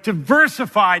 but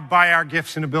diversified by our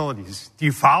gifts and abilities. Do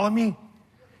you follow me? Do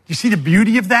you see the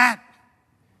beauty of that?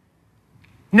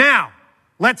 Now,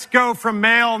 let's go from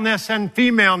maleness and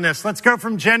femaleness. Let's go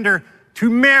from gender to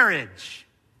marriage.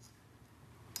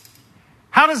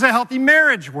 How does a healthy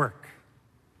marriage work?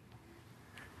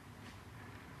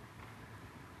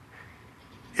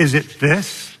 Is it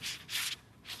this?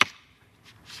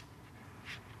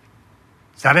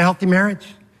 Is that a healthy marriage?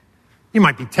 You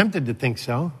might be tempted to think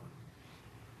so.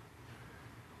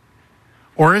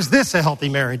 Or is this a healthy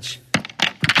marriage?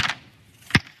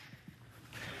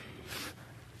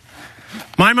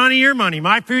 My money, your money.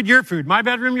 My food, your food. My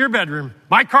bedroom, your bedroom.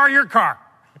 My car, your car.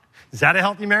 Is that a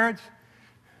healthy marriage?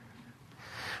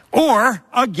 Or,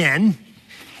 again,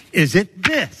 Is it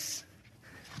this?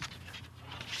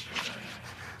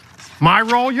 My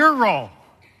role, your role.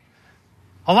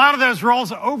 A lot of those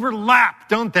roles overlap,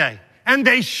 don't they? And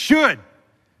they should.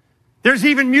 There's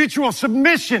even mutual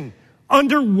submission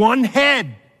under one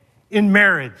head in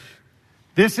marriage.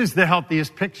 This is the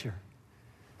healthiest picture.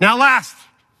 Now,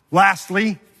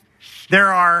 lastly, there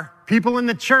are people in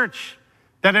the church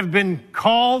that have been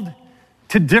called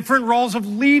to different roles of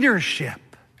leadership.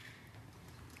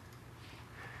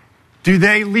 Do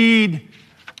they lead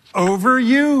over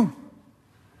you?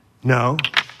 No.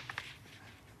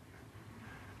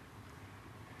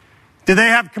 Do they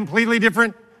have completely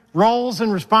different roles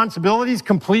and responsibilities?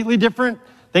 Completely different?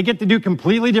 They get to do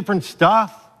completely different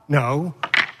stuff? No.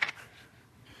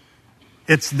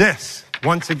 It's this.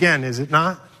 Once again, is it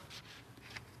not?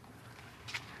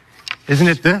 Isn't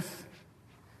it this?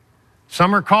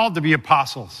 Some are called to be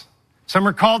apostles. Some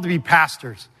are called to be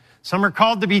pastors. Some are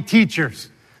called to be teachers.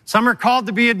 Some are called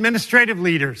to be administrative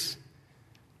leaders.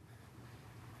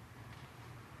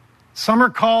 Some are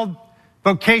called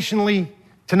vocationally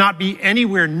to not be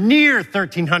anywhere near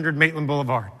 1300 Maitland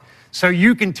Boulevard, so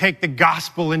you can take the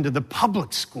gospel into the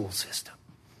public school system,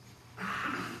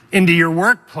 into your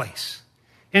workplace,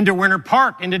 into Winter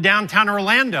Park, into downtown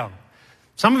Orlando.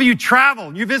 Some of you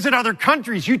travel, you visit other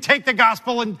countries, you take the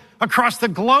gospel across the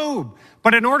globe.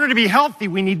 But in order to be healthy,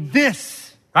 we need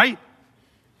this, right?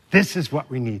 This is what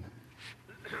we need.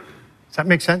 Does that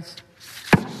make sense?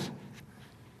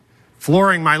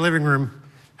 Flooring my living room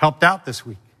helped out this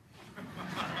week.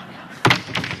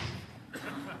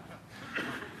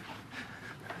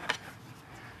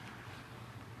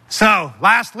 So,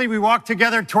 lastly, we walk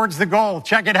together towards the goal.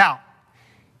 Check it out.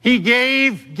 He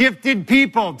gave gifted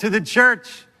people to the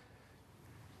church,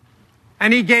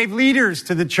 and he gave leaders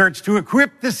to the church to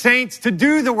equip the saints to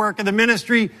do the work of the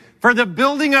ministry for the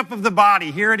building up of the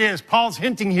body. Here it is. Paul's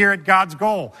hinting here at God's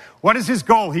goal. What is his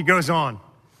goal? He goes on.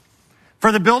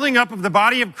 For the building up of the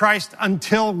body of Christ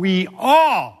until we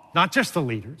all, not just the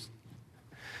leaders,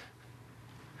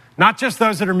 not just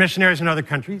those that are missionaries in other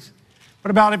countries.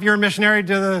 What about if you're a missionary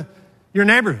to your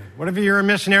neighborhood? What if you're a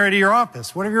missionary to your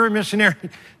office? What if you're a missionary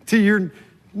to your,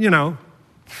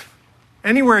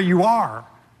 anywhere you are?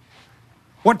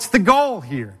 What's the goal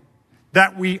here?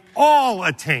 That we all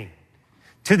attain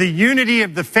to the unity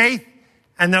of the faith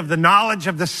and of the knowledge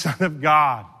of the Son of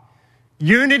God.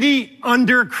 Unity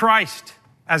under Christ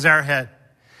as our head.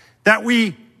 That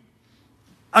we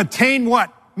attain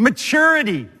what?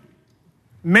 Maturity.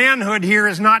 Manhood here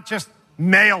is not just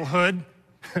malehood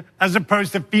as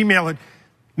opposed to femalehood.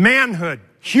 Manhood,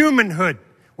 humanhood.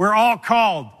 We're all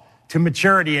called to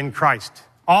maturity in Christ.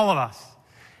 All of us.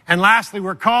 And lastly,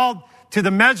 we're called to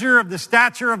the measure of the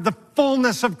stature of the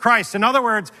fullness of Christ. In other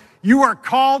words, you are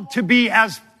called to be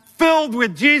as filled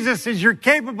with Jesus as you're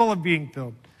capable of being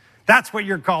filled. That's what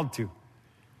you're called to.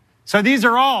 So these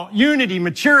are all unity,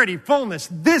 maturity, fullness.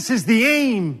 This is the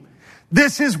aim.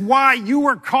 This is why you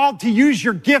were called to use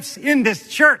your gifts in this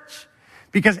church.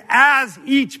 Because as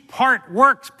each part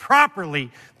works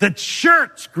properly, the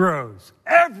church grows.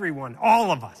 Everyone,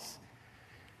 all of us.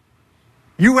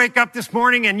 You wake up this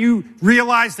morning and you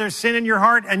realize there's sin in your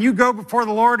heart and you go before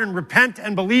the Lord and repent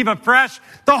and believe afresh.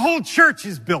 The whole church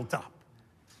is built up.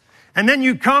 And then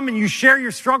you come and you share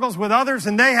your struggles with others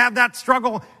and they have that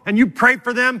struggle and you pray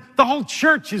for them. The whole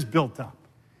church is built up.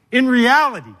 In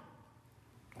reality,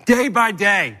 day by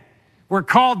day, we're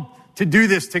called to do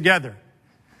this together.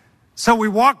 So we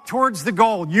walk towards the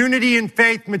goal, unity in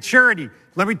faith, maturity.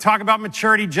 Let me talk about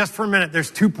maturity just for a minute. There's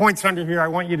 2 points under here I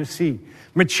want you to see.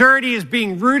 Maturity is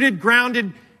being rooted,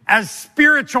 grounded as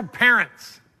spiritual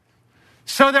parents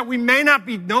so that we may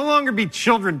no longer be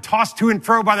children tossed to and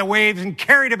fro by the waves and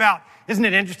carried about. Isn't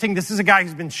it interesting? This is a guy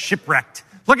who's been shipwrecked.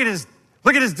 Look at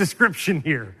his description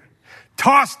here.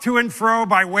 Tossed to and fro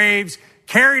by waves,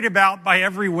 carried about by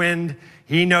every wind.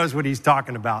 He knows what he's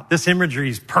talking about. This imagery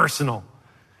is personal.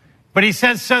 But he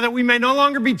says, so that we may no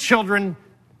longer be children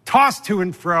tossed to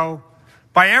and fro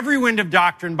by every wind of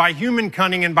doctrine, by human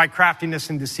cunning, and by craftiness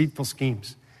and deceitful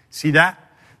schemes. See that?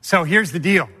 So here's the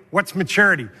deal. What's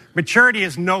maturity? Maturity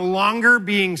is no longer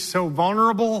being so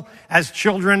vulnerable as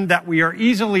children that we are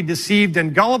easily deceived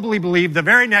and gullibly believe the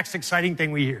very next exciting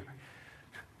thing we hear.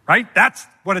 Right? That's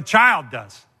what a child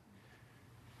does.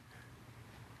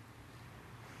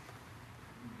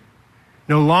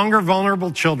 No longer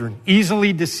vulnerable children,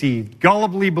 easily deceived,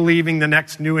 gullibly believing the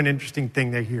next new and interesting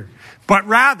thing they hear. But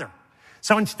rather,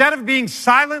 so instead of being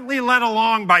silently led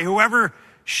along by whoever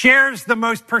shares the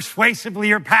most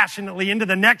persuasively or passionately into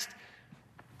the next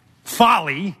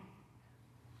folly,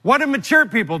 what do mature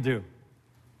people do?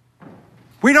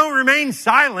 We don't remain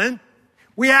silent.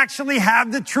 We actually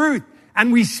have the truth,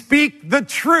 and we speak the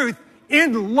truth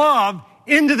in love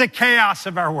into the chaos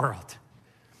of our world.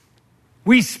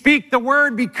 We speak the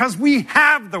word because we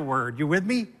have the word. You with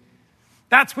me?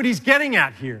 That's what he's getting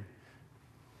at here.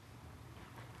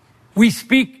 We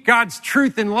speak God's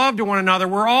truth in love to one another.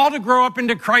 We're all to grow up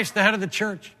into Christ, the head of the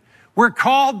church. We're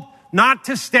called not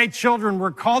to stay children.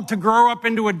 We're called to grow up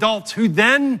into adults who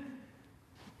then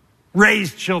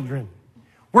raise children.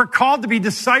 We're called to be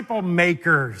disciple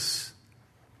makers.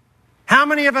 How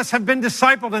many of us have been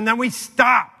discipled and then we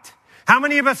stopped? How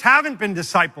many of us haven't been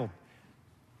discipled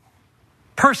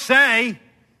per se,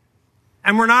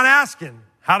 and we're not asking,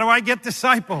 how do I get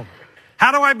discipled?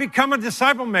 How do I become a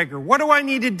disciple maker? What do I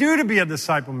need to do to be a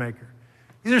disciple maker?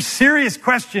 These are serious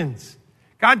questions.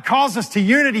 God calls us to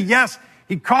unity, yes.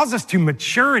 He calls us to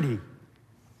maturity.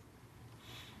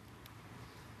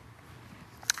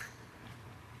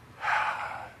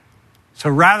 So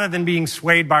rather than being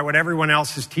swayed by what everyone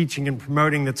else is teaching and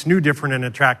promoting that's new, different, and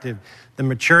attractive, the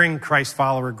maturing Christ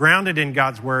follower, grounded in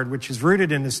God's word, which is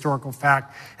rooted in historical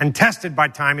fact and tested by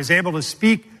time, is able to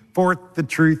speak forth the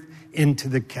truth into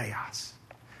the chaos.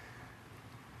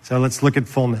 So let's look at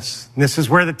fullness. And this is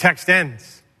where the text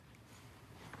ends.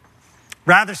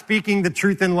 Rather, speaking the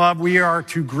truth in love, we are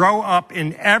to grow up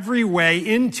in every way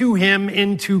into him,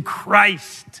 into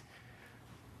Christ.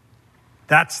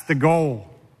 That's the goal.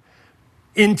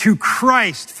 Into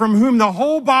Christ, from whom the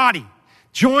whole body,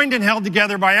 joined and held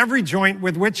together by every joint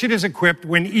with which it is equipped,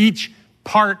 when each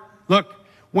part,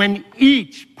 when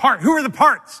each part, who are the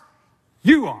parts?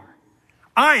 You are.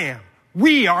 I am.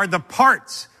 We are the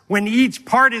parts. When each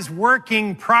part is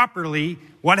working properly,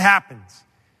 what happens?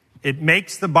 It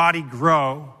makes the body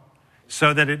grow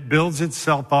so that it builds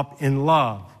itself up in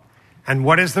love. And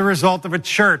what is the result of a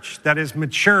church that is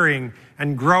maturing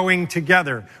and growing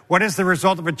together? What is the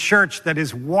result of a church that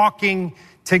is walking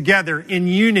together in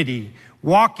unity,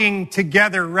 walking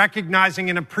together, recognizing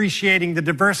and appreciating the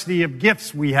diversity of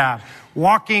gifts we have,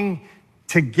 walking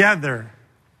together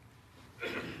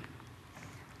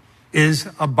is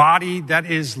a body that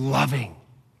is loving,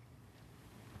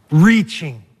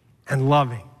 reaching, and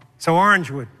loving. So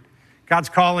Orangewood, God's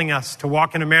calling us to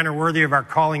walk in a manner worthy of our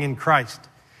calling in Christ.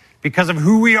 Because of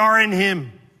who we are in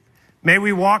him, may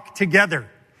we walk together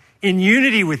in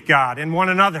unity with God and one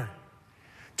another,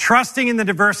 trusting in the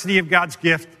diversity of God's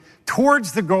gift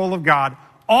towards the goal of God,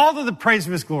 all to the praise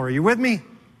of his glory. You with me?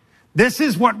 This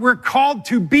is what we're called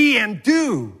to be and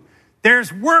do.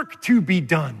 There's work to be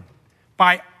done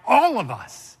by all of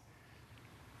us.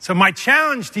 So my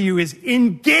challenge to you is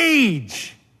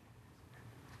engage.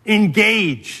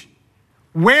 Engage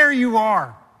where you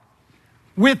are,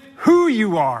 with who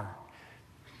you are,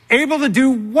 able to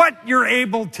do what you're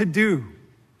able to do,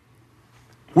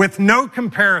 with no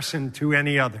comparison to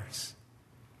any others.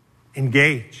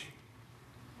 Engage.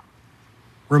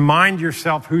 Remind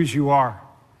yourself whose you are.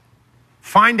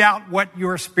 Find out what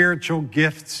your spiritual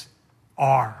gifts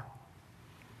are.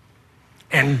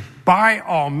 And by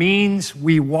all means,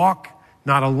 we walk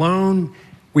not alone,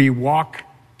 we walk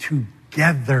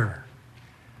together.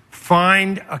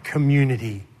 Find a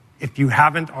community if you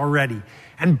haven't already.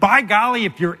 And by golly,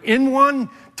 if you're in one,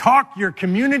 talk your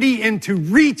community into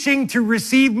reaching to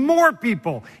receive more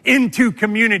people into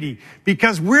community.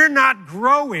 Because we're not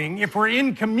growing if we're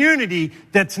in community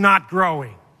that's not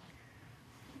growing.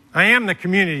 I am the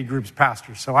community group's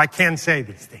pastor, so I can say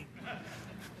these things.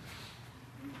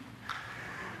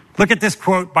 Look at this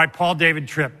quote by Paul David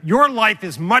Tripp. Your life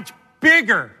is much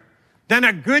bigger than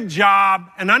a good job,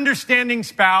 an understanding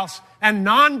spouse, and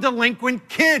non-delinquent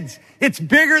kids. It's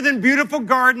bigger than beautiful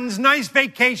gardens, nice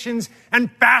vacations, and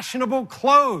fashionable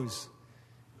clothes.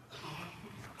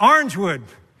 Orangewood,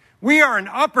 we are an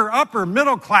upper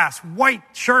middle class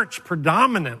white church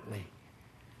predominantly.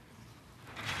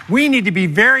 We need to be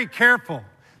very careful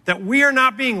that we are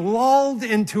not being lulled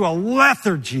into a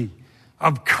lethargy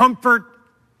of comfort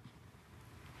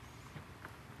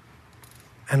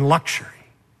and luxury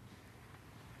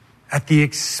at the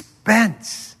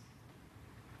expense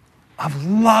of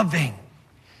loving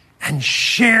and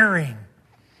sharing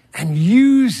and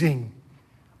using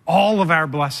all of our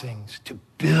blessings to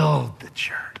build the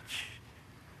church.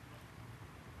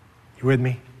 You with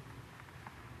me?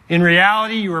 In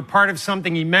reality, you are part of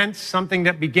something immense, something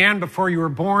that began before you were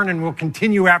born and will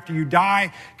continue after you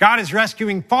die. God is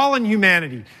rescuing fallen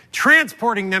humanity,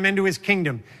 transporting them into his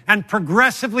kingdom, and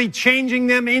progressively changing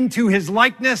them into his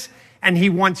likeness, and he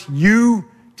wants you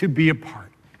to be a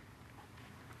part.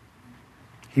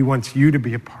 He wants you to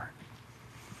be a part.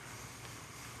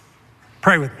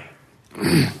 Pray with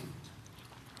me.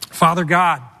 Father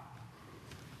God,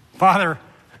 Father,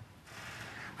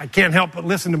 I can't help but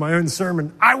listen to my own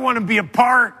sermon. I want to be a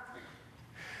part.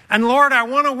 And Lord, I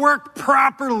want to work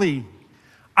properly.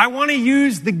 I want to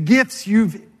use the gifts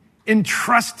you've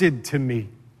entrusted to me,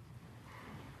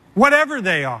 whatever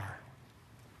they are.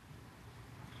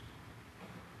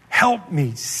 Help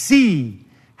me see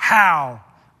how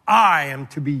I am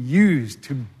to be used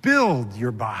to build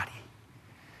your body.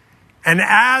 And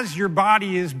as your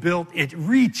body is built, it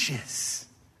reaches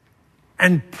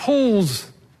and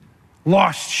pulls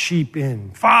lost sheep in.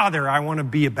 Father, I want to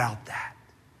be about that.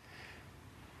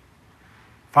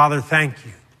 Father, thank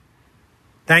you.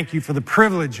 Thank you for the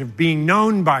privilege of being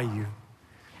known by you.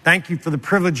 Thank you for the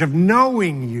privilege of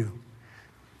knowing you.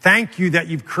 Thank you that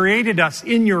you've created us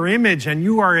in your image and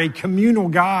you are a communal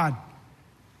God.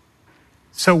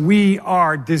 So we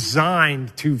are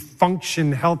designed to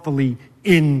function healthily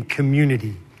in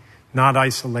community, not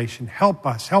isolation. Help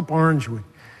us, help Orangewood.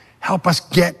 Help us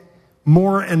get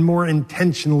more and more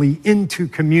intentionally into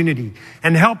community,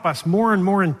 and help us more and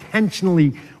more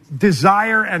intentionally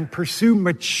desire and pursue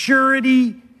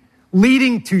maturity,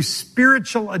 leading to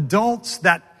spiritual adults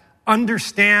that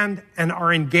understand and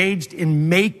are engaged in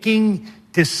making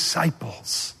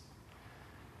disciples.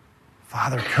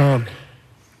 Father, come.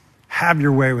 Have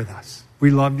your way with us. We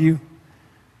love you.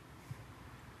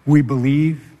 We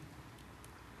believe.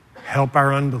 Help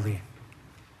our unbelief.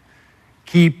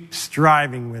 Keep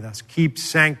striving with us. Keep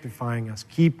sanctifying us.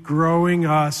 Keep growing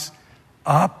us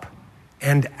up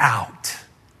and out,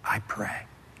 I pray.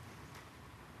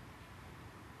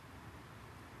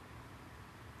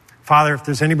 Father, if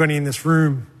there's anybody in this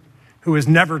room who has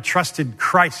never trusted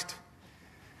Christ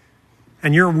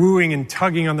and you're wooing and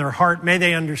tugging on their heart, may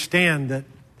they understand that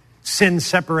sin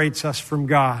separates us from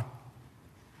God.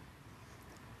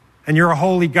 And you're a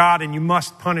holy God and you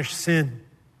must punish sin.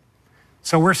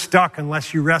 So we're stuck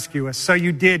unless you rescue us. So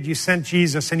you did. You sent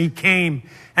Jesus and he came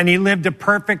and he lived a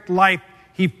perfect life.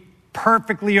 He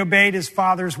perfectly obeyed his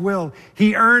Father's will.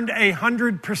 He earned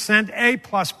 100%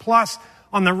 A++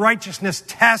 on the righteousness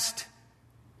test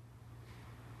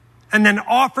and then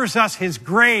offers us his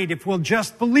grade if we'll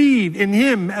just believe in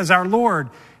him as our Lord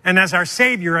and as our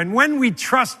Savior. And when we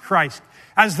trust Christ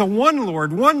as the one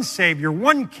Lord, one Savior,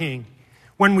 one King,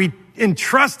 when we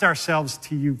entrust ourselves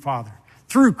to you, Father,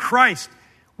 through Christ,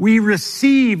 we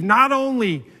receive not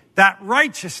only that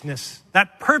righteousness,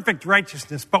 that perfect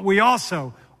righteousness, but we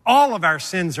also, all of our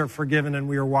sins are forgiven and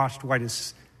we are washed white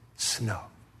as snow.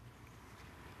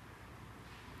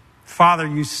 Father,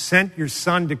 you sent your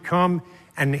Son to come,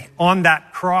 and on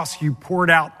that cross you poured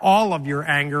out all of your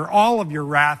anger, all of your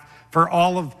wrath for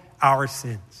all of our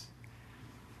sins.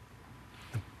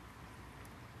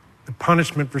 The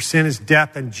punishment for sin is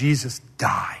death, and Jesus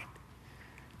died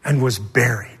and was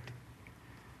buried.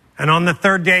 And on the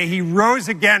third day, he rose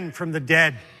again from the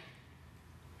dead,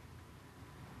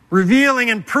 revealing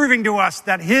and proving to us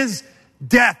that his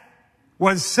death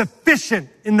was sufficient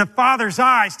in the Father's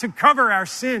eyes to cover our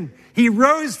sin. He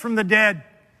rose from the dead,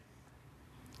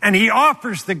 and he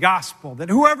offers the gospel that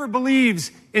whoever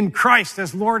believes in Christ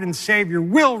as Lord and Savior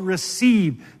will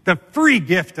receive the free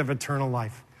gift of eternal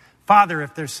life. Father,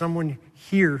 if there's someone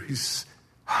here who's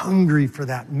hungry for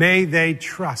that, may they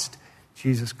trust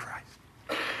Jesus Christ.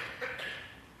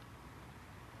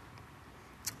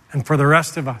 And for the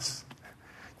rest of us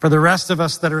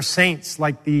that are saints,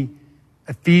 like the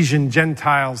Ephesian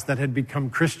Gentiles that had become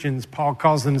Christians, Paul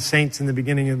calls them saints in the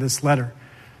beginning of this letter.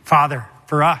 Father,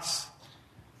 for us,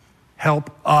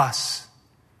 help us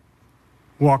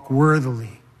walk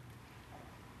worthily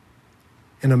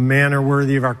in a manner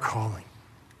worthy of our calling.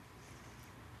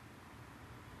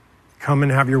 Come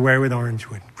and have your way with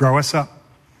Orangewood. Grow us up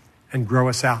and grow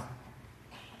us out.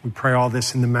 We pray all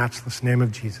this in the matchless name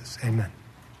of Jesus. Amen.